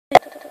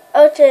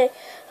Okay,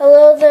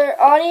 hello there,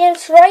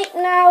 audience. Right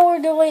now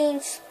we're doing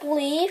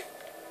Spleef.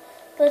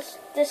 Let's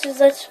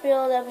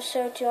build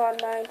episode 2 on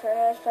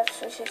Minecraft.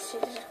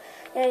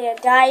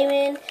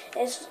 Diamond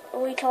is,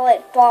 we call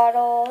it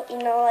bottle.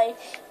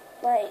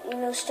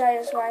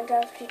 Strider's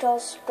Minecraft. He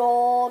calls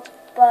gold,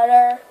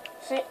 butter.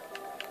 See?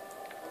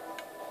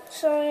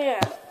 So yeah.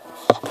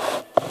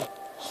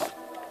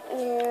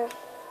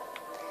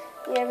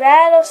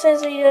 Battle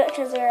says we do it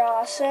because they're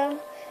awesome.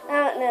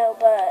 I don't know,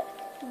 but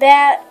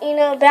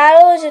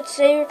Battle is its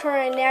favorite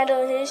part now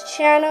to his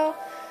channel.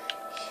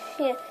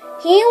 Yeah.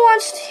 He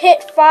wants to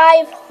hit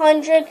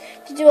 500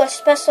 to do a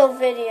special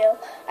video.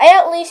 I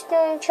at least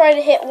going to try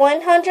to hit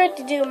 100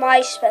 to do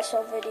my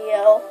special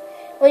video.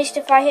 At least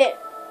if I hit,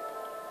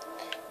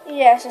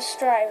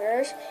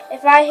 subscribers.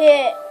 If I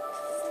hit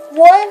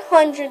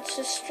 100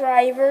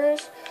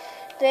 subscribers,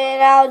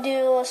 then I'll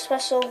do a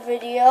special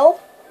video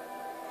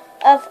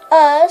of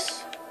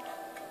us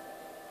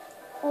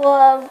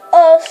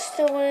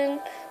doing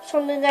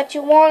something that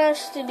you want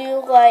us to do,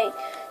 like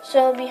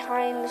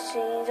behind the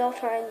scenes, all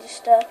kinds of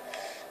stuff,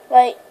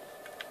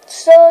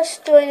 it's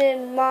doing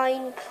in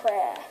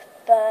Minecraft,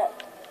 but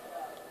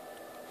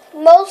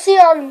mostly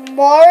on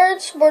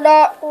March. We're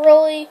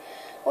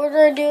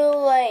gonna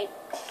do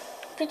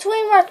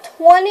between our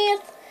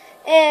 20th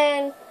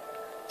and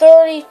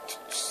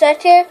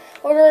 32nd,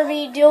 we're gonna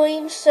be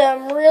doing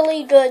some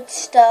really good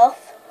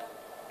stuff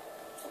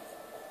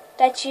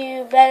that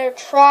you better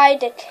try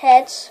to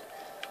catch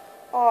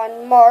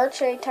on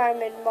March,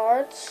 anytime in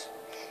March.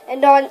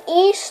 And on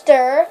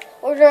Easter,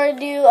 we're going to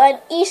do an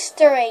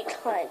Easter egg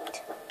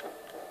hunt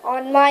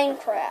on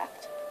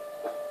Minecraft.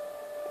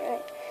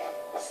 Right.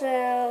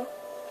 So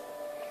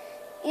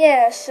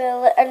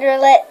under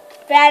let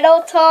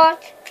Battle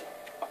talk.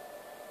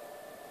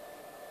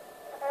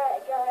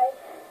 Alright guys,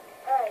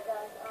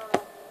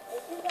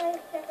 if you guys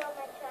check out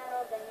my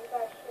channel, then you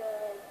guys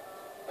should,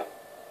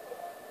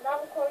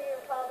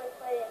 you'll probably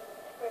put it in the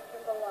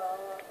description below,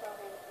 or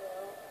comment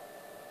too.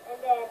 And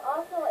then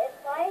also, if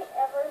I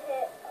ever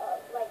hit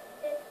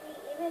 50,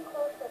 even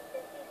close to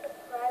 50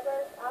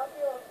 subscribers, I'll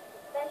do a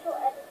special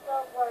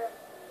episode where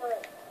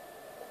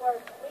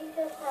we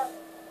just have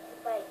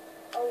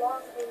a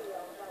long video,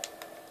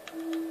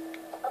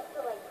 up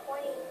to 20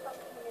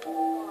 something minutes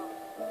long.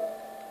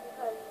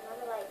 Because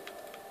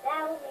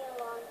that will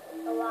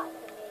mean a lot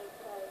to me,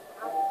 because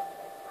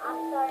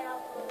I'm starting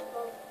off with a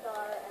slow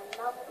start, and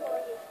Novel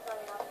is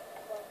starting off with a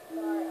slow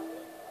start,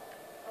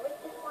 and we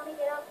just want to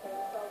get up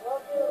there. So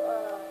we'll do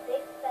a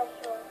big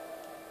special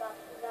about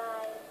you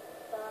guys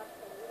and stuff,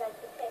 and you guys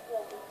can pick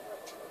what we're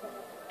going to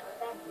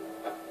back to you.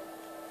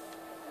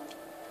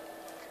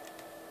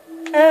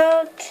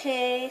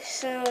 Okay,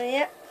 so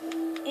yep,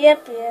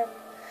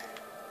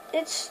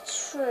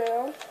 it's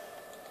true.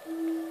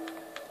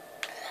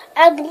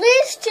 At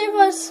least give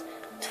us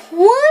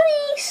 20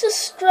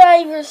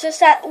 subscribers,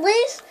 just at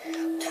least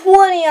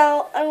 20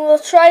 out, and we'll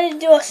try to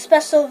do a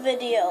special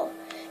video.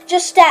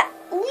 Just at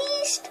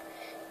least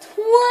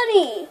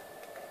 20.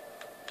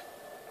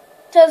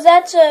 Because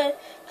that's a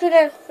good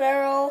and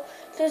feral.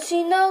 Because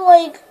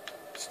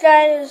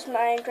Skyler's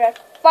Minecraft.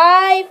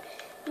 5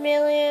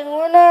 million.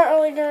 We're not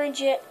really going to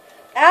get,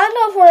 I don't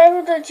know if we're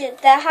ever going to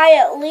get that high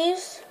at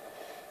least.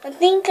 And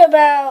think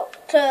about,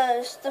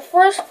 because the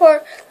first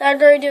part that I'm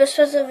going to do a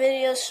special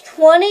video is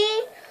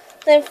 20,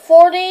 then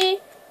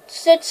 40,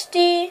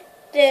 60,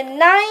 then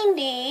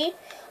 90,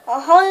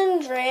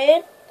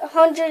 100,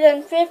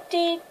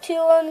 150,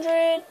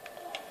 200,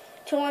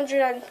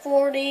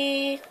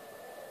 240,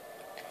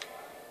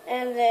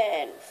 and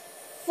then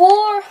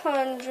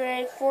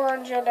 400,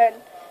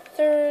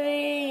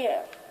 430,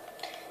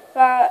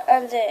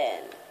 and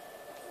then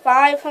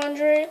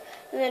 500,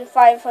 and then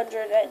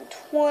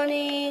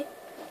 520,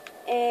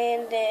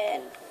 and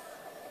then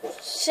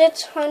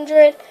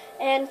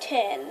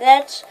 610.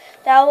 That's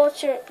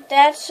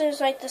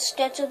the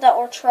schedule that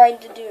we're trying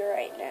to do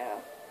right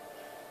now.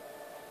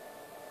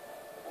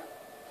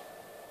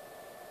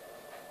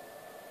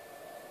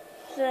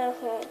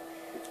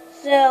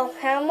 So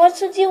how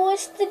much would you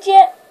wish to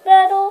get,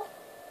 Battle?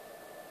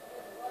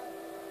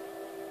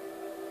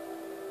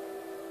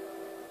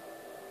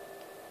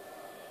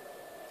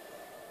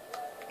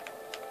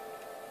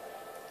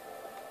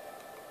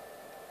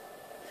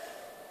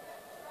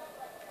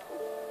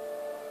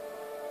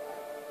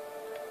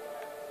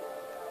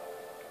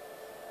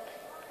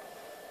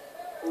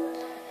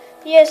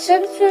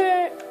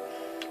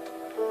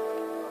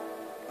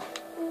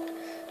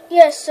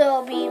 So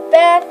I'll be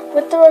back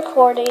with the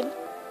recording.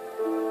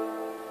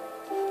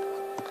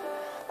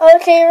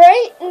 Okay,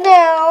 right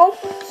now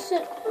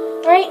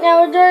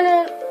we're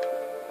gonna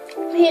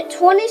hit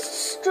 20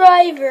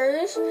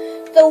 subscribers.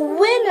 The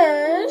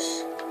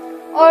winners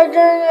are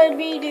gonna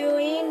be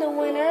doing. The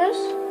winners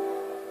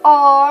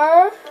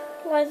are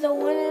we're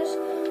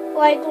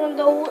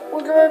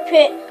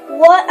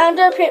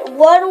gonna pick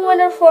one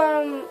winner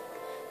from.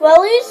 Well,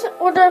 at least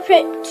we're gonna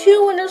pick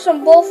 2 winners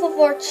from both of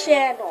our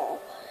channel.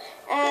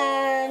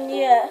 And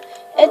yeah,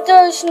 if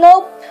there's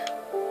no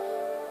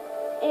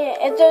Yeah,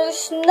 if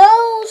there's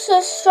no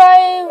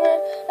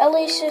subscriber, at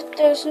least if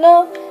there's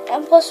no,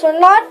 and plus we're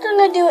not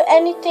gonna do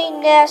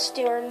anything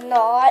nasty or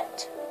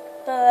not,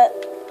 but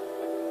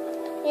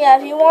yeah,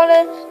 if you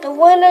wanna, the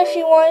winner, if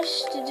you want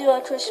us to do a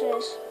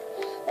Christmas,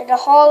 like a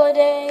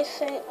holiday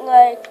thing,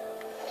 like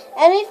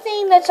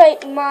anything that's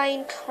like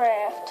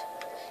Minecraft,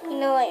 you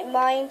know, like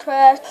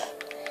Minecraft,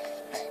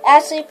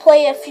 actually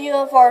play a few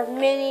of our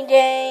mini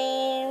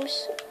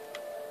games,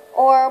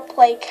 or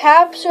play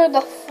Capture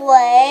the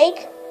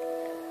Flag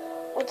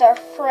with our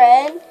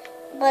friend,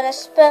 but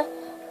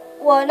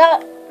well,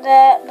 not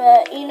that,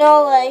 but you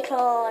know, like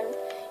on,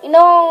 you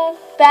know,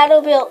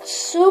 Battlefield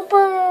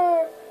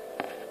Super.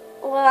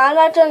 Well, I'm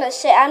not gonna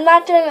say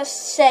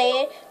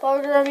it, but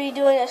we're gonna be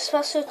doing a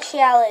special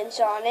challenge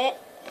on it.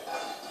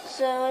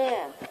 So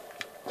yeah.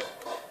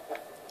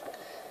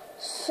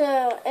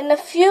 So in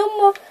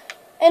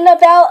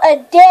about a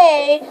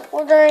day,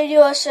 we're gonna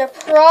do a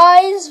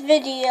surprise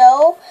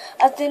video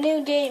of the new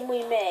game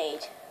we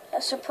made.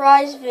 A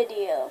surprise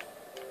video.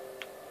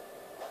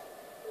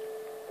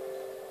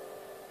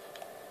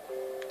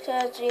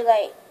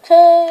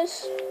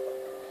 Cause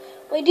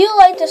we do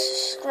like the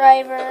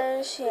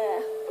subscribers,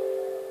 yeah.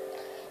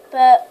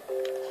 But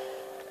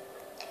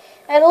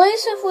at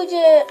least if we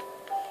did,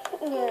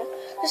 yeah,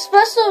 the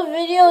special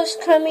video is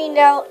coming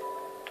out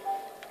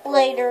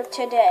later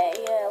today.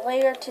 Yeah,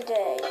 later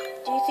today.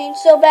 Do you think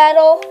so,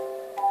 Battle?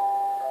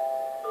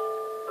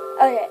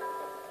 Okay.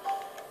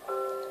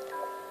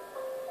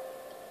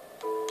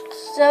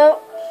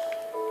 So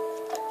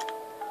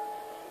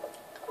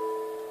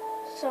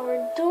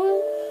we're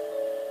doing.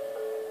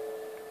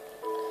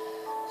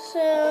 So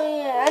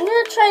yeah, I'm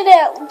gonna try to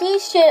at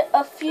least get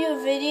a few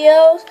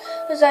videos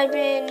because I've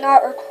been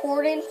not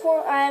recording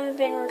I haven't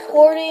been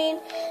recording,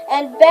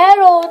 and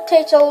Battle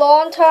takes a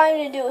long time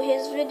to do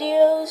his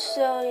videos.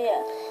 So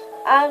yeah,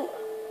 I'm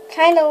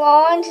kind of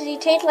long because he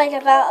takes like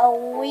about a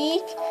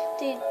week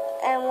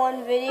and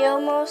one video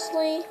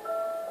mostly.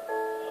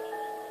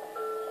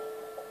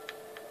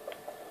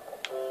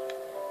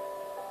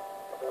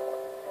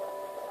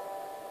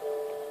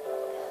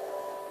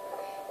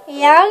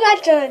 Yeah, I'm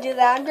not gonna do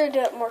that. I'm gonna do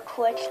it more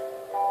quick.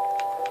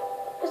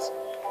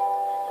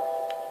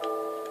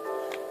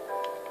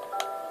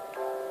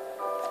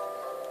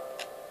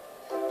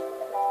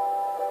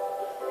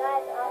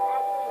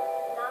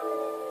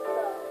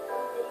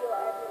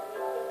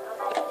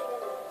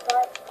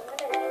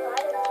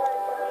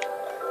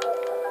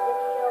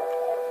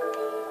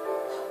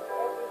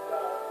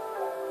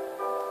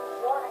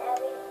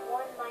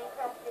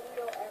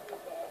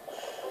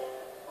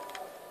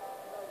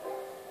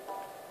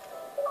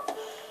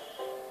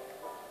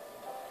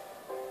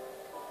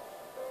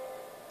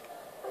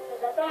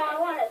 That's all I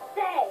want to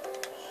say.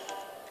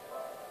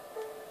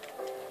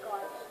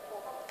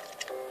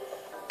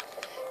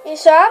 Yeah,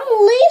 so I'm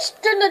at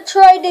least gonna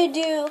try to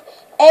do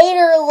 8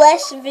 or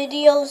less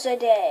videos a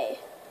day.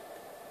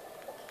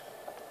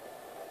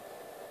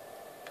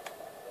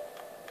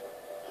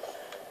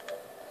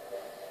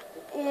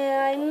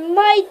 Yeah, I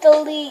might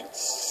delete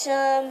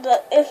some,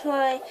 but if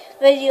my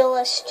video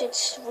list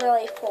gets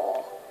really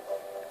full.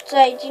 It's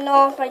like, you know,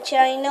 on my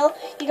channel,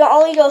 you can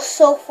only go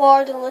so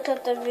far to look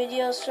at the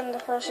videos from the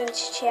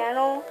person's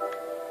channel.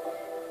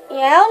 Yeah,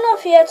 I don't know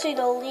if he actually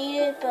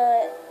deleted,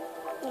 but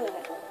yeah.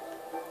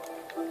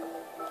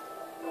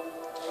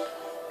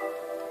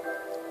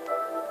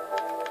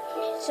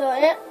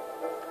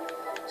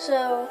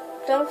 So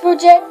don't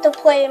forget to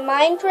play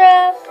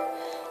Minecraft.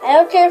 I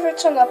don't care if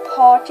it's on the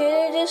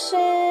Pocket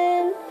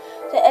Edition,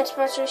 the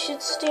Xbox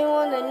 360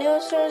 one, the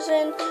newest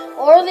version,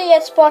 or the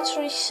Xbox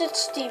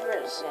 360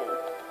 version.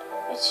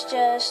 It's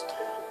just,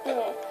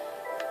 yeah.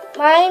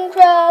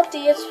 Minecraft,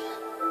 the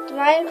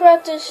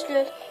Minecraft is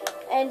good.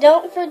 And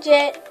don't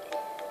forget,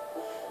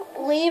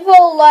 leave a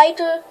like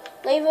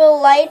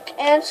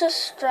and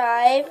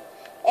subscribe.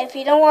 If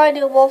you don't want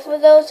to do both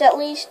of those, at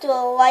least do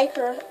a like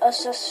or a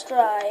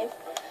subscribe.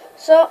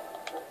 So,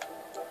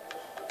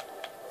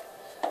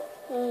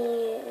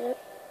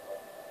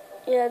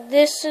 yeah,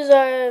 this is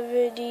our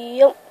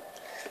video.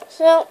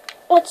 So,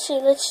 let's see,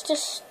 let's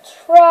just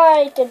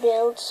try to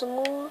build some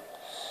more.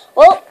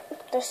 Well,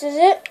 this is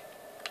it.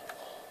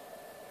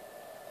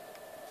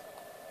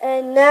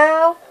 And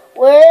now,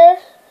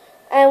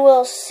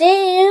 we'll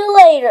see you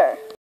later.